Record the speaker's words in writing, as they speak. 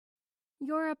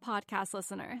You're a podcast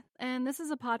listener, and this is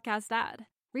a podcast ad.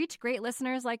 Reach great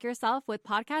listeners like yourself with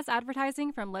podcast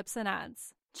advertising from Libsyn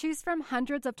Ads. Choose from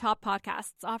hundreds of top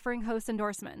podcasts offering host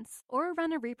endorsements, or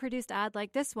run a reproduced ad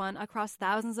like this one across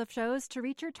thousands of shows to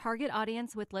reach your target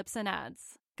audience with Libsyn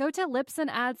Ads. Go to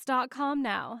libsynads.com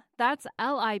now. That's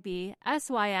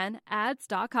LIBSYN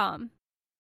ads.com.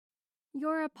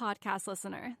 You're a podcast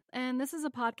listener, and this is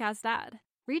a podcast ad.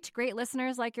 Reach great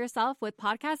listeners like yourself with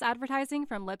podcast advertising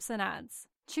from Libsyn Ads.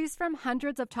 Choose from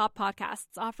hundreds of top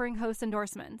podcasts offering host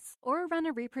endorsements, or run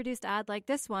a reproduced ad like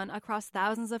this one across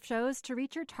thousands of shows to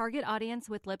reach your target audience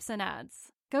with Libsyn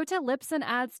Ads. Go to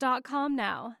libsynads.com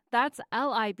now. That's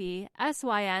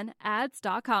LIBSYN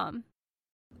ads.com.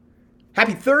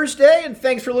 Happy Thursday, and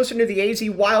thanks for listening to the AZ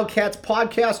Wildcats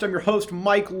podcast. I'm your host,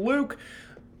 Mike Luke.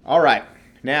 All right,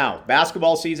 now,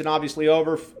 basketball season obviously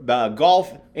over.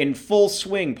 Golf in full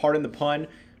swing, pardon the pun.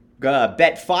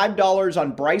 Bet $5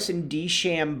 on Bryson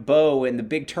DeChambeau in the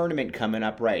big tournament coming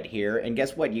up right here. And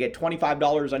guess what? You get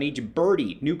 $25 on each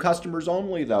birdie. New customers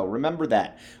only, though. Remember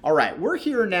that. All right, we're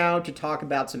here now to talk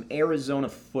about some Arizona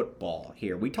football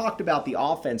here. We talked about the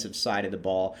offensive side of the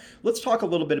ball. Let's talk a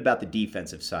little bit about the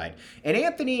defensive side. And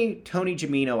Tony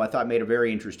Gimino, I thought, made a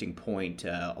very interesting point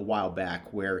a while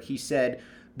back where he said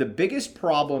the biggest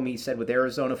problem, he said, with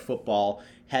Arizona football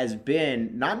has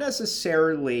been not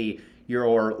necessarily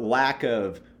your lack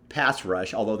of pass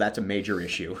rush, although that's a major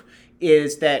issue,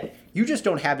 is that you just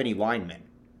don't have any linemen.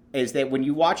 Is that when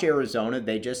you watch Arizona,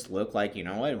 they just look like, you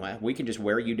know what, we can just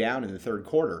wear you down in the third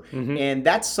quarter. Mm-hmm. And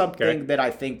that's something that I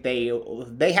think they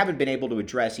haven't been able to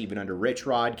address even under Rich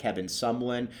Rod, Kevin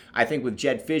Sumlin. I think with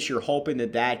Jedd Fisch, you're hoping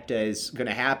that is going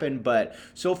to happen. But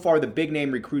so far, the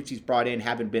big-name recruits he's brought in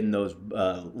haven't been those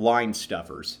line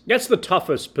stuffers. That's the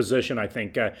toughest position, I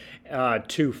think,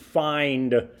 to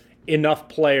find enough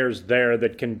players there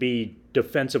that can be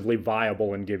defensively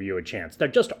viable and give you a chance. There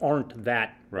just aren't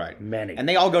that many. And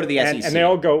they all go to the SEC. And they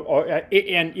all go,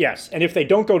 and if they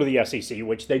don't go to the SEC,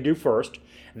 which they do first,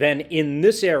 then in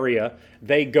this area,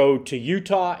 they go to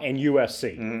Utah and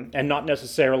USC, and not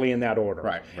necessarily in that order.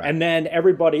 Right. And then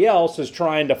everybody else is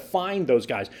trying to find those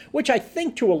guys, which I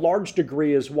think to a large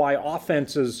degree is why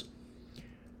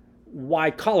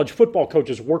college football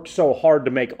coaches work so hard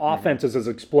to make offenses as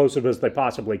explosive as they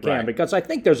possibly can. Because I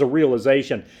think there's a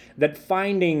realization that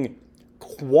finding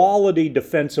quality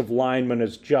defensive linemen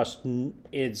is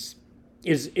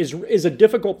a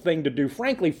difficult thing to do,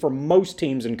 frankly, for most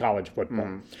teams in college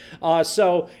football.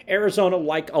 So Arizona,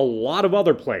 like a lot of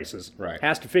other places,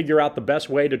 has to figure out the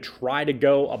best way to try to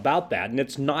go about that. And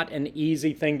it's not an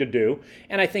easy thing to do.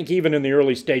 And I think even in the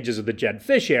early stages of the Jedd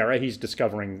Fisch era, he's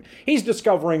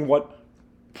discovering what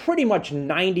pretty much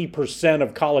 90%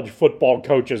 of college football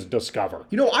coaches discover.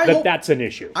 That's an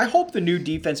issue. I hope the new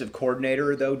defensive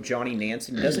coordinator, though, Johnny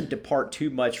Nansen, doesn't depart too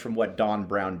much from what Don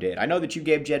Brown did. I know that you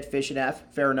gave Jedd Fisch an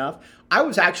F, fair enough. I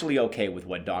was actually okay with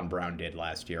what Don Brown did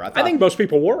last year. I think most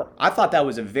people were. I thought that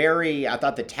was I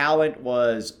thought the talent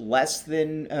was less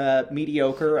than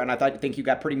mediocre, and I think you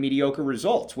got pretty mediocre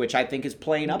results, which I think is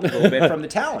playing up a little bit from the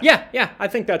talent. Yeah, I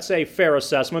think that's a fair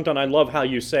assessment, and I love how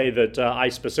you say that. I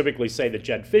specifically say that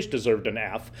Jedd Fisch deserved an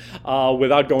F,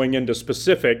 without going into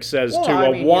specifics as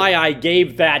why I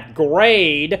gave that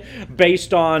grade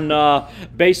based on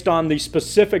the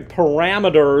specific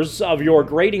parameters of your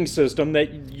grading system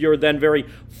that you're then very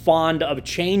fond of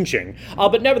changing.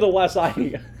 But nevertheless,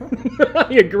 I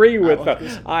agree with.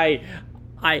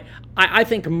 I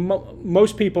think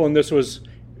most people, and this was,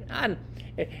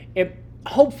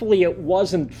 hopefully it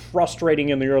wasn't frustrating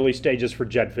in the early stages for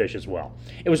Jedd Fisch as well.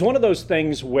 It was one of those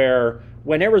things where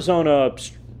when Arizona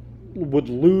would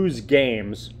lose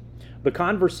games, the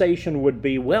conversation would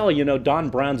be, Don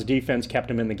Brown's defense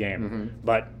kept him in the game,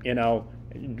 but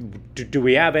do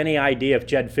we have any idea if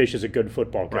Jedd Fisch is a good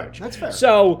football coach? That's fair.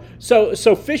 So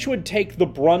Fisch would take the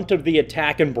brunt of the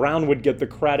attack, and Brown would get the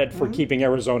credit for keeping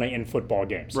Arizona in football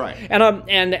games. Right.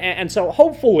 And so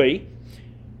hopefully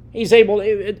he's able.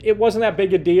 It wasn't that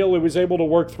big a deal. He was able to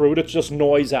work through it. It's just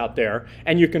noise out there,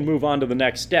 and you can move on to the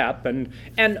next step.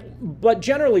 But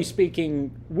generally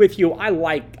speaking, with you, I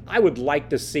would like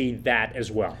to see that as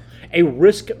well. A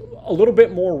little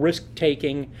bit more risk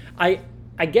taking.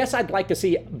 I guess I'd like to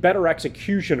see better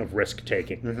execution of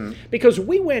risk-taking. Because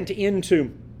we went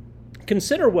into,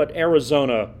 consider what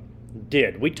Arizona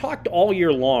did. We talked all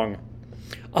year long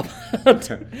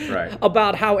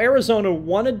about how Arizona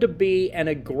wanted to be an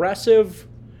aggressive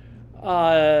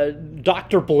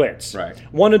Dr. Blitz.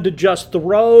 Wanted to just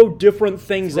throw different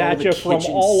things at you from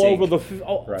all over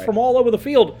the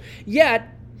field. Yet,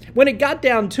 when it got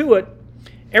down to it,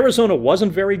 Arizona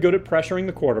wasn't very good at pressuring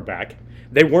the quarterback.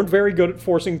 They weren't very good at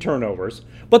forcing turnovers,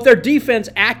 but their defense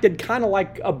acted kind of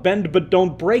like a bend but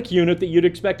don't break unit that you'd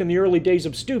expect in the early days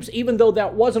of Stoops, even though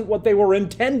that wasn't what they were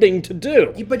intending to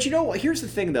do. But here's the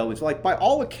thing, though. It's like, by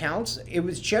all accounts, it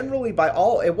was generally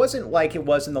it wasn't like it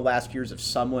was in the last years of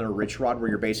Sumlin or Rich Rod, where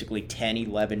you're basically 10,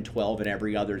 11, 12 in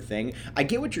every other thing. I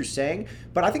get what you're saying,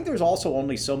 but I think there's also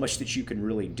only so much that you can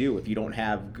really do if you don't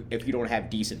have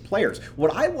decent players.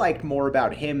 What I liked more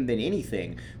about him than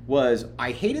anything was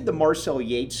I hated the Marcel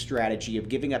Yates strategy of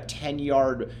giving up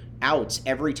 10-yard outs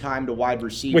every time to wide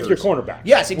receivers. With your cornerback.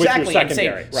 Yes, exactly. With your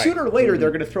secondary. And saying, sooner or later,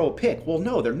 they're going to throw a pick. Well,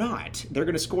 no, they're not. They're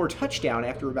going to score a touchdown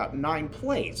after about 9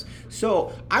 plays.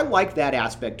 So I like that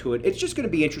aspect to it. It's just going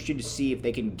to be interesting to see if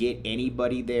they can get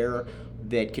anybody there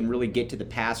that can really get to the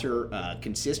passer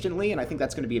consistently, and I think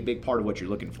that's going to be a big part of what you're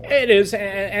looking for. It is,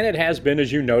 and it has been,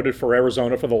 as you noted, for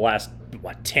Arizona for the last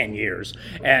 10 years,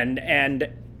 and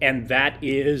that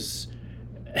is,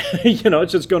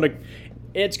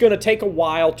 it's going to take a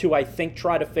while to, I think,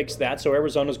 try to fix that. So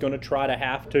Arizona's going to try to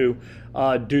have to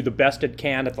do the best it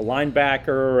can at the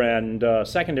linebacker and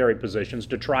secondary positions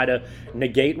to try to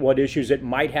negate what issues it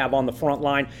might have on the front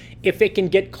line. If it can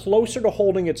get closer to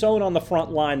holding its own on the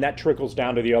front line, that trickles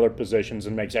down to the other positions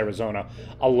and makes Arizona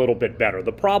a little bit better.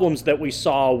 The problems that we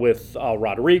saw with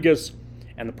Rodriguez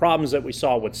and the problems that we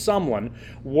saw with Sumlin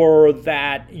were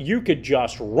that you could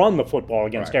just run the football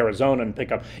against Arizona and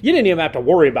pick up. You didn't even have to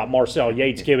worry about Marcel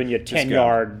Yates giving you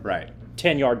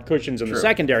 10-yard cushions in the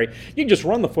secondary. You just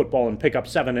run the football and pick up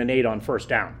 7 and 8 on first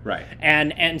down. Right.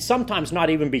 And sometimes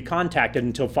not even be contacted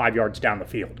until 5 yards down the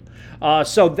field.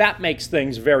 So that makes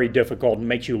things very difficult and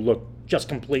makes you look just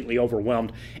completely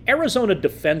overwhelmed. Arizona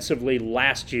defensively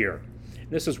last year,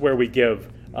 this is where we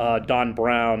give Don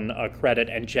Brown credit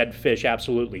and Jed Fish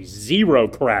absolutely zero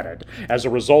credit as a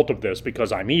result of this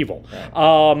because I'm evil.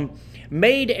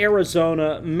 Made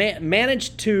Arizona,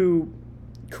 managed to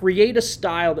create a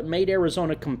style that made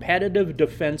Arizona competitive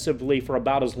defensively for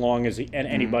about as long as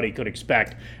anybody could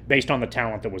expect based on the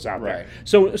talent that was out there.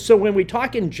 So when we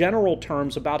talk in general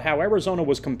terms about how Arizona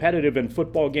was competitive in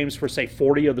football games for, say,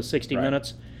 40 of the 60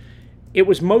 minutes, it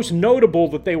was most notable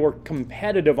that they were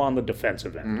competitive on the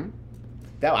defensive end.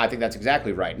 I think that's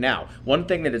exactly right. Now, one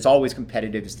thing that is always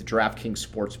competitive is the DraftKings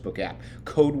Sportsbook app,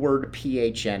 code word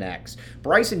PHNX.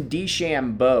 Bryson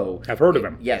DeChambeau. I've heard of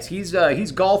him. Yes, he's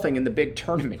golfing in the big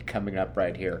tournament coming up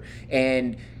right here.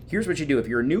 And here's what you do. If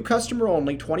you're a new customer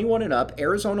only, 21 and up,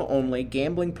 Arizona only,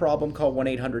 gambling problem, call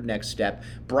 1-800-NEXT-STEP.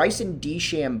 Bryson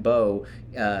DeChambeau,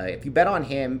 if you bet on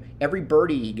him, every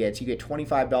birdie he gets, you get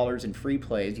 $25 in free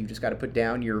plays. You've just got to put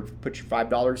your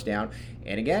 $5 down.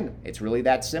 And again, it's really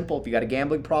that simple. If you got a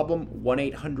gambling problem,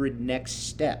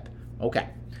 1-800-NEXT-STEP. Okay.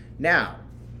 Now,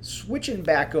 switching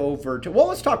back over to,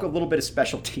 let's talk a little bit of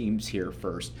special teams here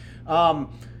first.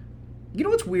 You know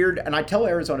what's weird, and I tell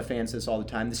Arizona fans this all the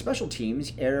time, the special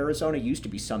teams, Arizona used to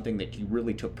be something that you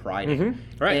really took pride in.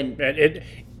 Right. And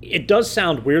it does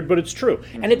sound weird, but it's true.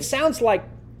 And it sounds like,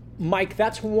 Mike,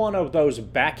 that's one of those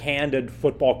backhanded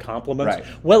football compliments.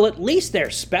 Right. Well, at least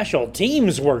their special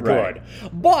teams were good.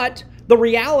 But the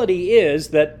reality is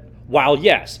that while,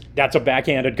 yes, that's a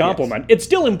backhanded compliment, it's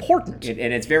still important. And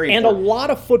it's very important. And a lot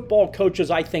of football coaches,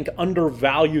 I think,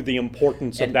 undervalue the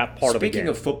importance of that part of the game. Speaking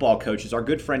of football coaches, our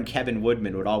good friend Kevin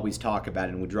Woodman would always talk about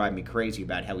it and would drive me crazy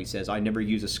about how he says, I never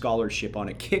use a scholarship on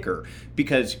a kicker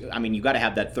because, I mean, you got to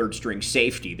have that third-string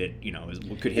safety that,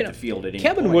 could hit the field at any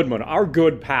Kevin point. Woodman, our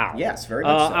good pal. Yes, very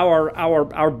much so.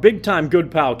 Our big-time good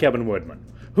pal, Kevin Woodman,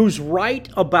 who's right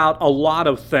about a lot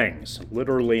of things,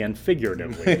 literally and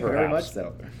figuratively, perhaps. Very much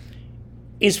so.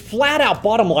 Is flat out,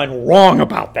 bottom line, wrong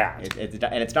about that.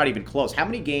 And it's not even close. How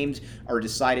many games are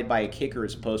decided by a kicker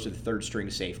as opposed to the third string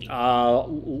safety? A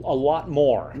lot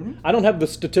more. I don't have the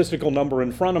statistical number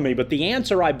in front of me, but the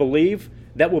answer, I believe,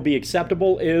 that will be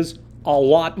acceptable is a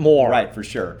lot more. Right, for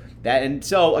sure. And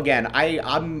so, again,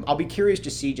 I'll be curious to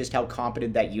see just how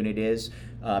competent that unit is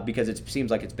because it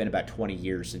seems like it's been about 20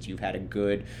 years since you've had a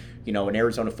good, an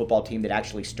Arizona football team that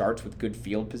actually starts with good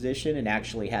field position and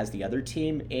actually has the other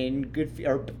team in good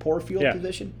or poor field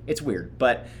position. It's weird,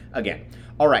 but again.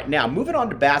 All right, now moving on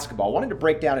to basketball. I wanted to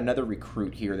break down another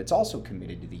recruit here that's also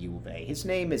committed to the U of A. His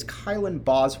name is Kylan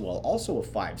Boswell, also a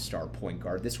 5-star point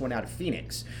guard, this one out of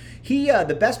Phoenix. He,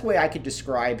 the best way I could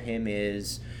describe him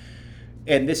is,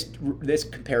 and this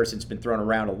comparison's been thrown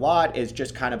around a lot, is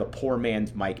just kind of a poor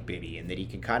man's Mike Bibby, in that he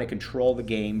can kind of control the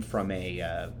game from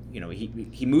a,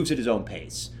 he moves at his own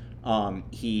pace.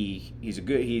 He's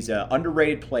an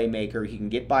underrated playmaker. He can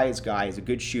get by his guy. He's a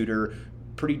good shooter,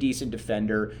 pretty decent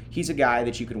defender. He's a guy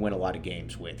that you can win a lot of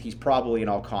games with. He's probably an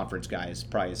all-conference guy. He's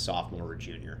probably a sophomore or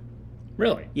junior.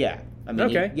 Really? Yeah. I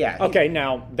mean, Okay. Okay,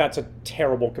 now that's a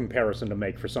terrible comparison to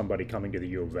make for somebody coming to the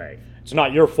U of A. It's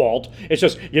not your fault. It's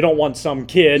just you don't want some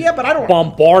kid Yeah, but I don't-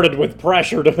 bombarded with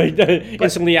pressure to make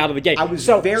instantly out of the gate. I was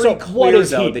so, very so clear, what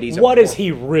is though, he, that he's a what is poor-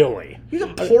 he really? He's a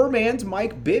poor man's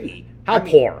Mike Bibby. How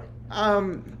poor?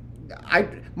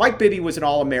 Mike Bibby was an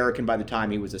All-American by the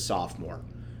time he was a sophomore.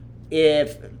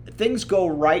 If things go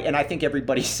right, and I think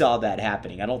everybody saw that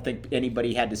happening. I don't think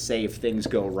anybody had to say if things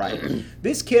go right.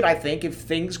 This kid, I think, if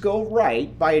things go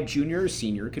right, by a junior or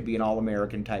senior, could be an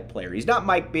All-American type player. He's not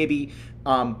Mike Bibby,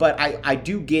 but I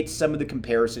do get some of the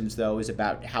comparisons, though, is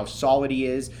about how solid he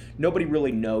is. Nobody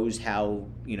really knows how,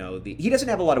 he doesn't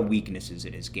have a lot of weaknesses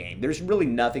in his game. There's really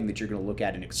nothing that you're going to look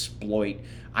at and exploit.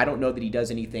 I don't know that he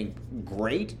does anything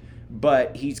great,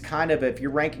 but he's kind of, if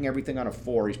you're ranking everything on a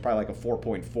 4, he's probably like a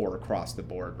 4.4 across the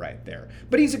board right there.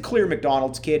 But he's a clear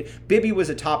McDonald's kid. Bibby was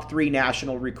a top 3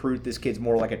 national recruit. This kid's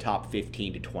more like a top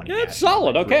 15 to 20. Yeah, that's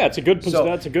solid. Recruit. Okay,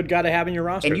 that's a good guy to have in your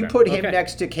roster. And you then. put him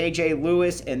next to KJ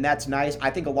Lewis, and that's nice. I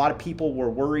think a lot of people were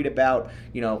worried about,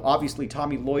 obviously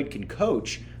Tommy Lloyd can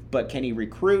coach, but can he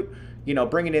recruit?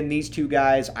 Bringing in these two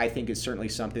guys, I think is certainly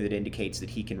something that indicates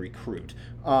that he can recruit.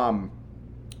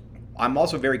 I'm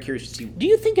also very curious to see. Do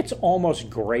you think it's almost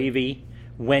gravy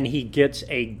when he gets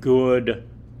a good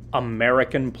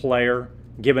American player,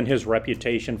 given his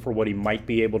reputation for what he might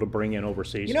be able to bring in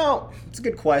overseas? It's a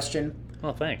good question.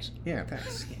 Oh, thanks. Yeah,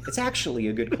 thanks. It's actually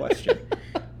a good question.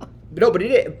 But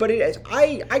it is.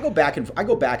 I go back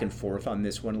and forth on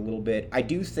this one a little bit. I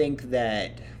do think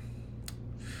that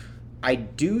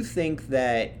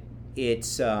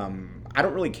it's. I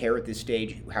don't really care at this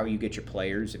stage how you get your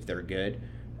players if they're good.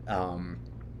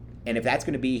 And if that's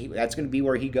going to be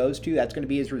where he goes to, that's going to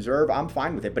be his reserve, I'm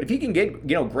fine with it. But if he can get,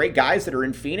 great guys that are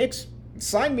in Phoenix,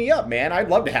 sign me up, man. I'd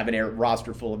love to have a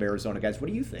roster full of Arizona guys. What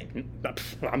do you think?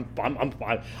 I'm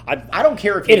fine. I don't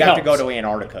care if you have to go to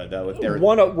Antarctica, though, if they're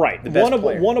one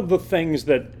of the things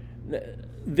that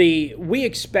we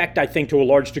expect, I think, to a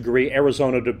large degree,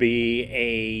 Arizona to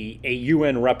be a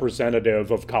UN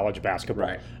representative of college basketball.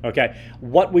 Right. Okay.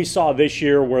 What we saw this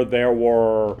year, where there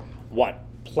were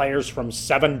players from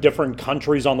 7 different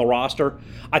countries on the roster,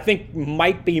 I think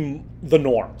might be the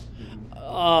norm.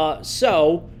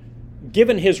 So,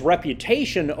 given his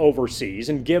reputation overseas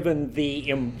and given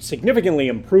the significantly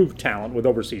improved talent with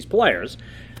overseas players,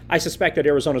 I suspect that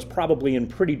Arizona's probably in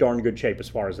pretty darn good shape as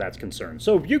far as that's concerned.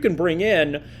 So if you can bring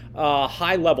in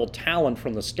high-level talent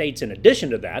from the States in addition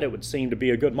to that, it would seem to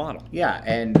be a good model. Yeah,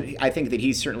 and I think that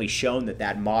he's certainly shown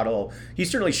that model, he's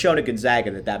certainly shown at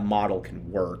Gonzaga that model can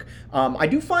work. I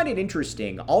do find it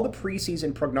interesting, all the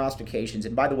preseason prognostications,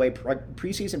 and by the way,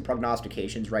 preseason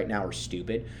prognostications right now are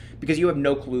stupid because you have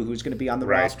no clue who's going to be on the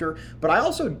roster. But I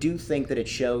also do think that it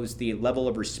shows the level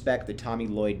of respect that Tommy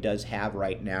Lloyd does have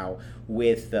right now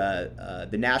with the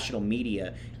national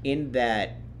media, in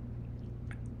that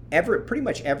pretty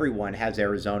much everyone has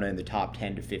Arizona in the top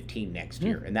 10 to 15 next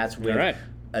year, and that's with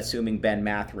assuming Ben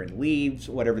Mathurin leaves,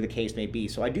 whatever the case may be.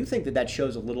 So I do think that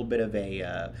shows a little bit of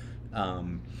a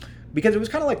because it was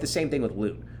kind of like the same thing with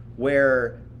Lute,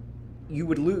 where he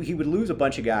would lose a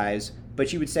bunch of guys,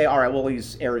 but you would say, all right, well,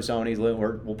 he's Arizona,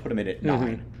 we'll put him in at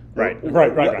 9. Right.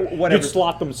 Whatever. You'd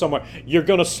slot them somewhere. You're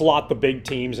going to slot the big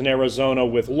teams, and Arizona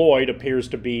with Lloyd appears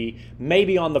to be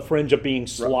maybe on the fringe of being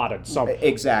slotted.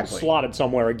 Slotted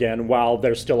somewhere again while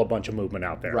there's still a bunch of movement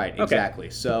out there. Right, exactly.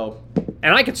 So,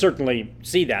 and I could certainly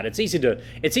see that. It's easy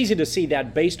to see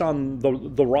that based on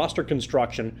the roster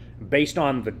construction, based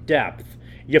on the depth.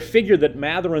 You figure that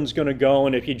Mathurin's going to go,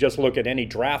 and if you just look at any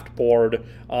draft board,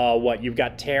 you've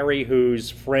got Terry, who's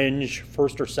fringe,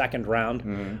 first or second round.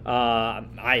 Mm-hmm.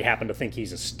 I happen to think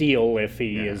he's a steal if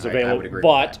he is available. I would agree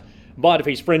with that. But if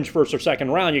he's fringe first or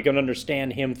second round, you can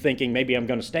understand him thinking maybe I'm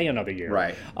going to stay another year.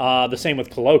 Right. The same with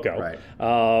Koloko. Right.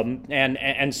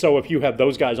 And so if you have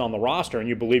those guys on the roster and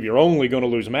you believe you're only going to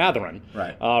lose Mathurin,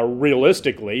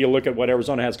 realistically, you look at what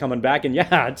Arizona has coming back, and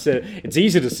it's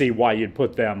easy to see why you'd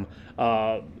put them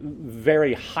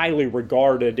very highly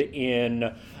regarded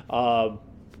in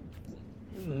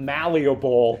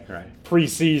malleable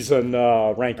preseason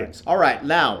rankings. All right,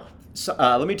 now. So,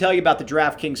 let me tell you about the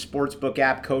DraftKings Sportsbook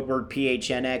app, code word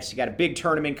PHNX. You got a big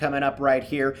tournament coming up right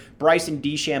here. Bryson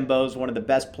DeChambeau is one of the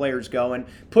best players going.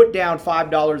 Put down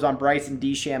 $5 on Bryson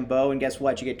DeChambeau, and guess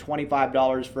what? You get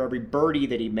 $25 for every birdie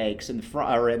that he makes in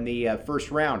the first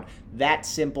round. That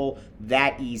simple,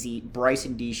 that easy.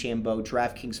 Bryson DeChambeau,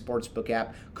 DraftKings Sportsbook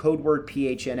app, code word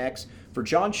PHNX. For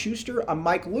John Schuster, I'm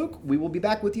Mike Luke. We will be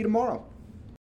back with you tomorrow.